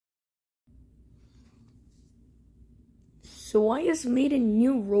So I just made a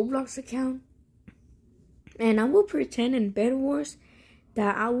new Roblox account, and I will pretend in bedwars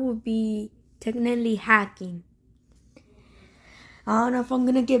that I will be technically hacking. I don't know if I'm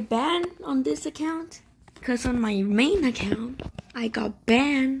gonna get banned on this account, because on my main account I got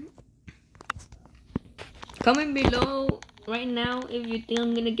banned. Comment below right now if you think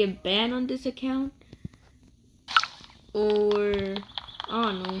I'm gonna get banned on this account, or I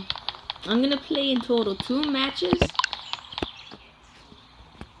don't know. I'm gonna play in total 2 matches,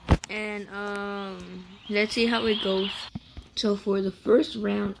 and let's see how it goes. So for the first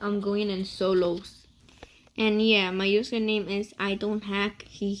round, I'm going in solos, and yeah, my username is I don't hack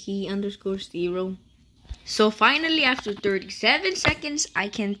 _0. So finally, after 37 seconds, I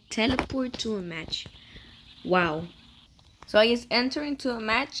can teleport to a match. Wow. So I just enter into a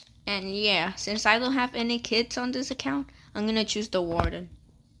match, and yeah, since I don't have any kids on this account, I'm gonna choose the warden.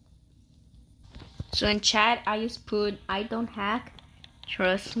 So in chat, I just put I don't hack,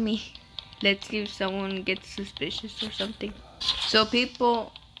 trust me. Let's see if someone gets suspicious or something. So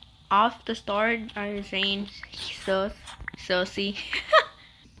people off the start are saying sussy.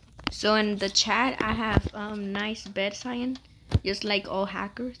 So in the chat, I have nice bed sign, just like all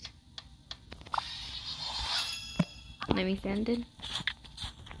hackers. Let me send it.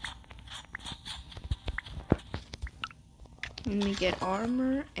 Let me get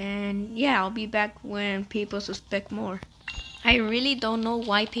armor, and yeah, I'll be back when people suspect more. I really don't know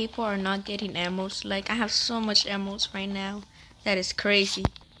why people are not getting emeralds. Like, I have so much emeralds right now. That is crazy.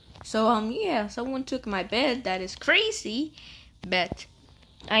 So yeah, someone took my bed. That is crazy. But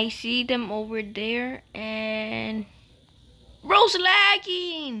I see them over there, and bro's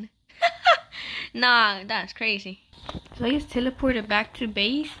lagging. Nah, that's crazy. So I just teleported back to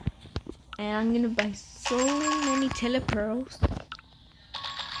base, and I'm gonna buy so many telepearls,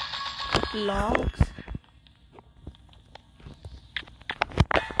 logs,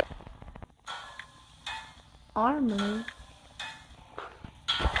 armor,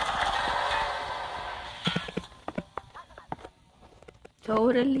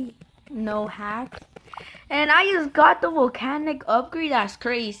 totally no hacks, and I just got the volcanic upgrade. That's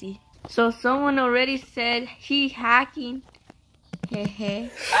crazy. So someone already said he hacking. Hehe.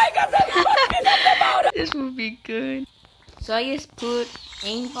 This will be good. So I just put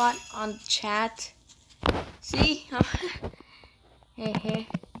aimbot on chat. See? Hehe.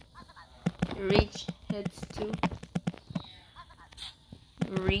 Reach hits 2.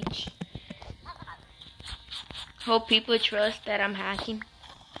 Reach. Hope people trust that I'm hacking.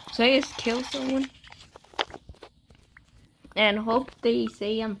 So I just kill someone, and hope they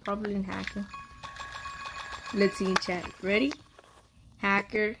say I'm probably a hacker. Let's see in chat. Ready?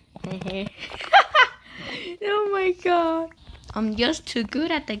 Hacker. Oh my god. I'm just too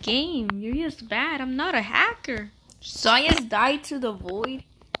good at the game. You're just bad. I'm not a hacker. So I just died to the void.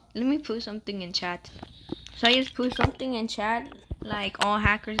 Let me put something in chat. So I just put something in chat like all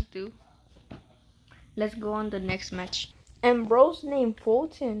hackers do. Let's go on the next match. And bro's name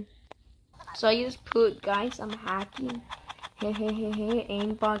Fulton. So I just put, guys, I'm hacking.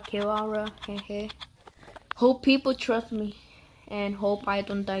 Aimbot kill aura. Hope people trust me, and hope I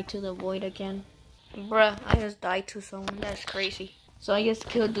don't die to the void again. Bruh, I just died to someone. That's crazy. So I just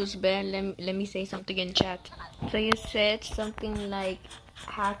killed this bear. Let me say something in chat. So I just said something like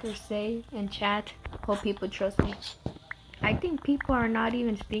hackers say in chat. Hope people trust me. I think people are not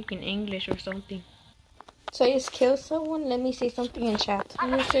even speaking English or something. So I just killed someone. Let me say something in chat. I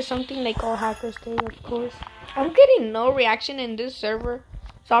just said something like all hackers say, of course. I'm getting no reaction in this server,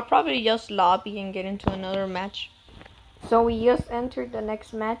 so I'll probably just lobby and get into another match. So we just entered the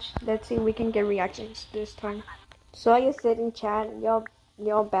next match. Let's see if we can get reactions this time. So I just said in chat,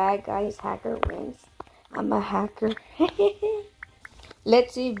 y'all bad guys, hacker wins. I'm a hacker.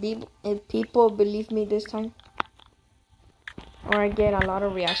 Let's see if people believe me this time, or I get a lot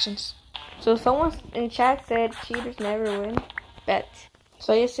of reactions. So someone in chat said cheaters never win. Bet.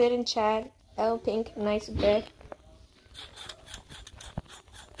 So I just said in chat, L Pink, nice bet.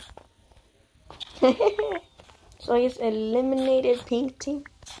 So I just eliminated Pink team,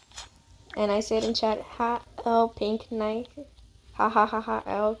 and I said in chat, ha, L Pink, nice. Ha ha ha ha,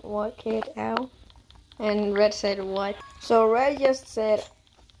 L, what kid, L? And Red said what? So Red just said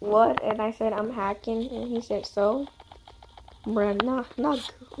what, and I said I'm hacking, and he said so. Bruh,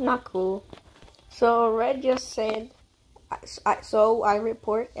 not cool. So Red just said, so I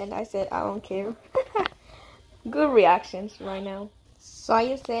report, and I said I don't care. Good reactions right now. So I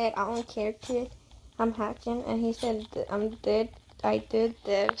just said I don't care, kid. I'm hacking, and he said I'm dead. I did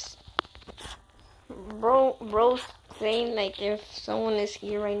devs. Bro's saying like if someone is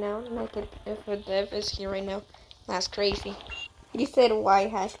here right now, like if a dev is here right now, That's crazy. He said Y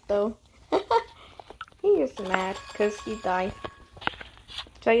hash though. He is mad because he died.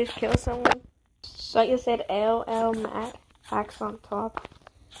 So I just killed someone. So I just said LL mad. Axe on top.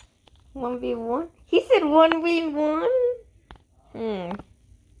 1v1? He said 1v1?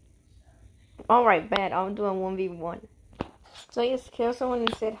 Alright, bad. I'm doing 1v1. So I just killed someone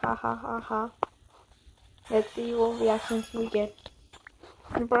and said ha ha ha ha. Let's see what reactions we get.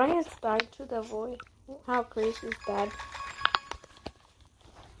 And Brian's died to the void. How crazy is that?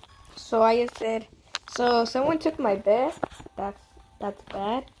 So I just said, so someone took my bed. That's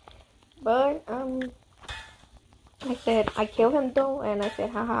bad. But I said I killed him though, and I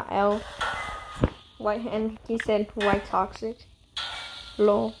said haha L. Why? And he said why toxic?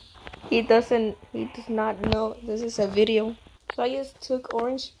 Lol. He does not know this is a video. So I just took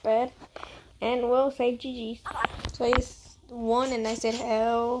orange bed, and well, say GG's. So I just won, and I said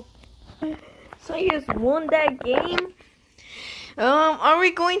hell. So I just won that game. Are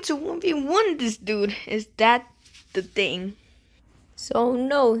we going to 1v1 this dude? Is that the thing? So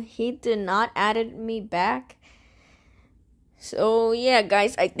no, he did not added me back. So yeah,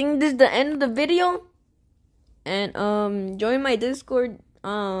 guys, I think this is the end of the video. And join my Discord.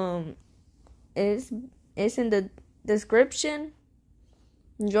 Is in the description.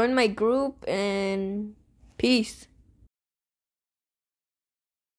 Join my group and peace.